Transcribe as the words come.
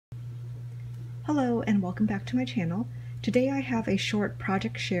Hello and welcome back to my channel. Today I have a short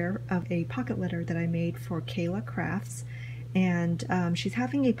project share of a pocket letter that I made for Kayla Crafts, and she's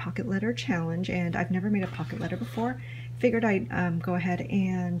having a pocket letter challenge, and I've never made a pocket letter before. Figured I'd go ahead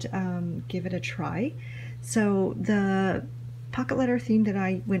and give it a try. So the pocket letter theme that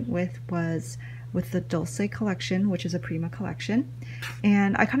I went with was with the Dulce collection, which is a Prima collection,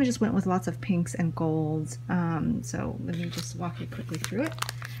 and I kind of just went with lots of pinks and golds. So let me just walk you quickly through it.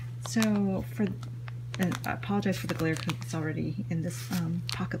 So and I apologize for the glare because it's already in this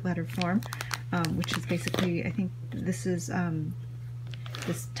pocket letter form, which is basically, I think this is,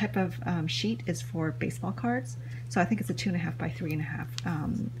 this type of sheet is for baseball cards. So I think it's a 2.5 by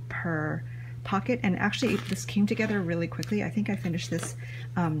 3.5 per pocket. And actually this came together really quickly. I think I finished this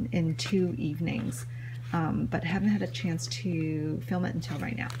in 2 evenings, but haven't had a chance to film it until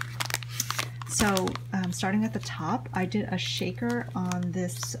right now. So starting at the top, I did a shaker on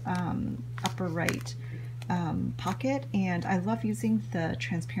this upper right pocket, and I love using the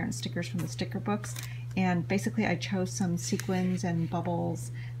transparent stickers from the sticker books, and basically I chose some sequins and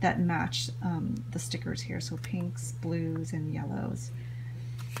bubbles that match the stickers here, so pinks, blues, and yellows.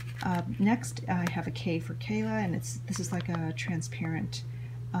 Next I have a K for Kayla, and this is like a transparent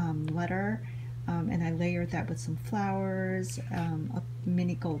letter, and I layered that with some flowers, a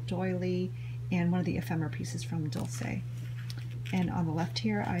mini gold doily, and one of the ephemera pieces from Dulce. And on the left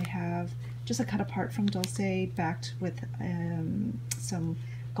here I have just a cut apart from Dulce backed with some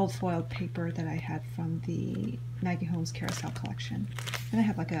gold foiled paper that I had from the Maggie Holmes Carousel collection. And I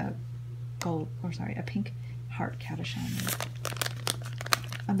have like a a pink heart cabochon.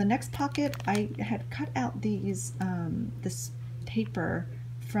 On the next pocket I had cut out these this paper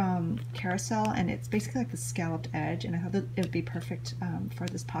from Carousel, and it's basically like the scalloped edge, and I thought that it would be perfect for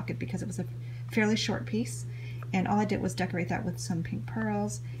this pocket because it was a fairly short piece, and all I did was decorate that with some pink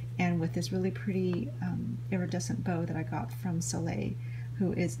pearls and with this really pretty iridescent bow that I got from Soleil,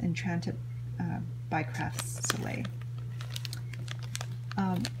 who is Enchanted by Crafts Soleil.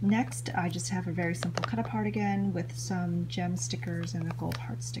 Next I just have a very simple cut apart again with some gem stickers and a gold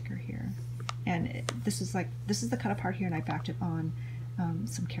heart sticker here, and this is the cut apart here, and I backed it on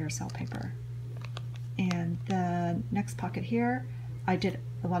some carousel paper. And the next pocket here I did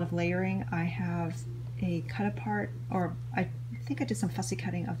a lot of layering. I have a cut apart, or I think I did some fussy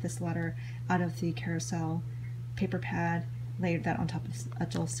cutting of this letter out of the carousel paper pad, layered that on top of a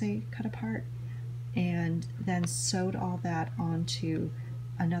Dulce cut apart, and then sewed all that onto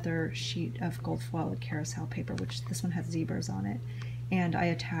another sheet of gold foiled carousel paper, which this one has zebras on it, and I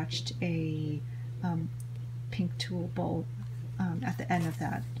attached a pink tulle bowl at the end of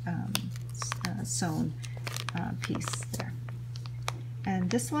that sewn piece there.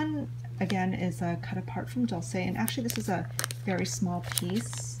 And this one again is a cut apart from Dulce, and actually this is a very small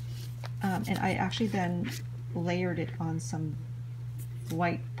piece, and I actually then layered it on some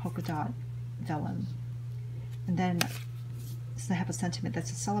white polka dot vellum. And then so I have a sentiment that's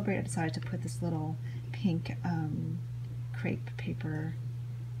to celebrate. I decided to put this little pink crepe paper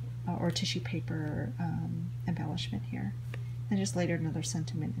or tissue paper embellishment here. And just layered another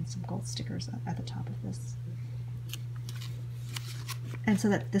sentiment and some gold stickers at the top of this. And so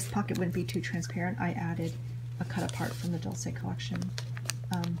that this pocket wouldn't be too transparent, I added a cut apart from the Dulce collection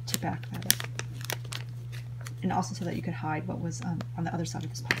to back that up. And also so that you could hide what was on the other side of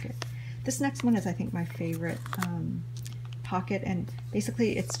this pocket. This next one is, I think, my favorite pocket, and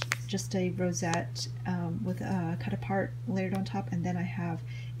basically it's just a rosette with a cut apart layered on top, and then I have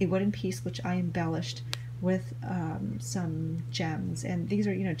a wooden piece which I embellished with some gems, and these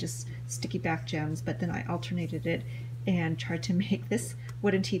are, you know, just sticky back gems, but then I alternated it and tried to make this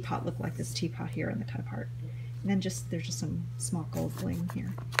wooden teapot look like this teapot here in the cut apart. And then there's just some small gold bling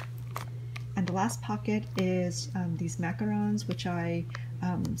here. And the last pocket is these macarons, which I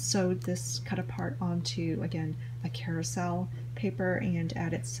sewed this cut apart onto, again, a carousel paper and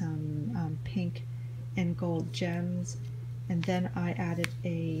added some pink and gold gems. And then I added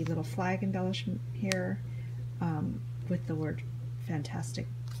a little flag embellishment here with the word fantastic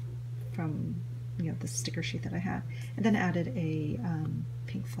from, you know, the sticker sheet that I had, and then added a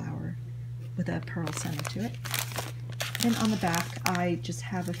pink flower with a pearl center to it. Then on the back I just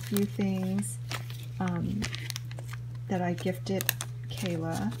have a few things that I gifted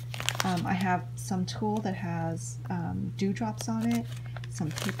Kayla. I have some tulle that has dewdrops on it,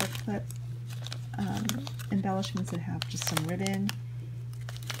 some paper clip embellishments that have just some ribbon.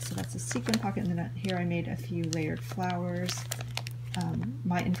 So that's a sequin pocket, and then here I made a few layered flowers.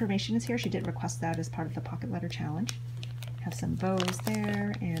 My information is here. She did request that as part of the pocket letter challenge. Have some bows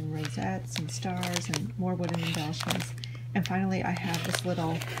there, and rosettes, and stars, and more wooden embellishments. And finally, I have this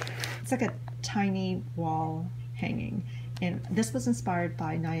little, it's like a tiny wall hanging. And this was inspired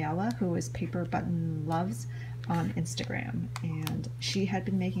by Nyala, who is Paper Button Loves on Instagram. And she had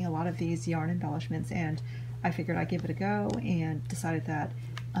been making a lot of these yarn embellishments, and I figured I'd give it a go and decided that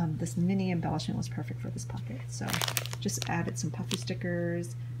this mini embellishment was perfect for this pocket. So just added some puffy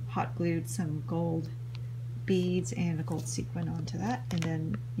stickers, hot glued some gold beads and a gold sequin onto that, and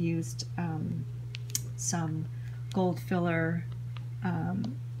then used some gold filler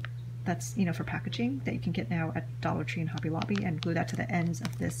that's, for packaging that you can get now at Dollar Tree and Hobby Lobby, and glue that to the ends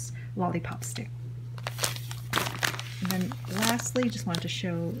of this lollipop stick. And then lastly, just wanted to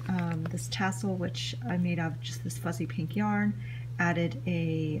show this tassel, which I made out of just this fuzzy pink yarn. Added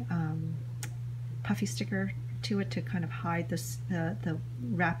a puffy sticker to it to kind of hide this, the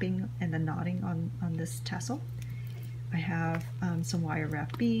wrapping and the knotting on this tassel. I have some wire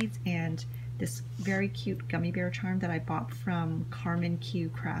wrap beads and this very cute gummy bear charm that I bought from Carmen Q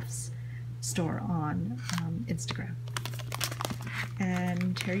Crafts store on Instagram.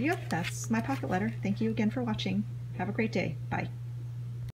 And here you go. That's my pocket letter. Thank you again for watching. Have a great day. Bye.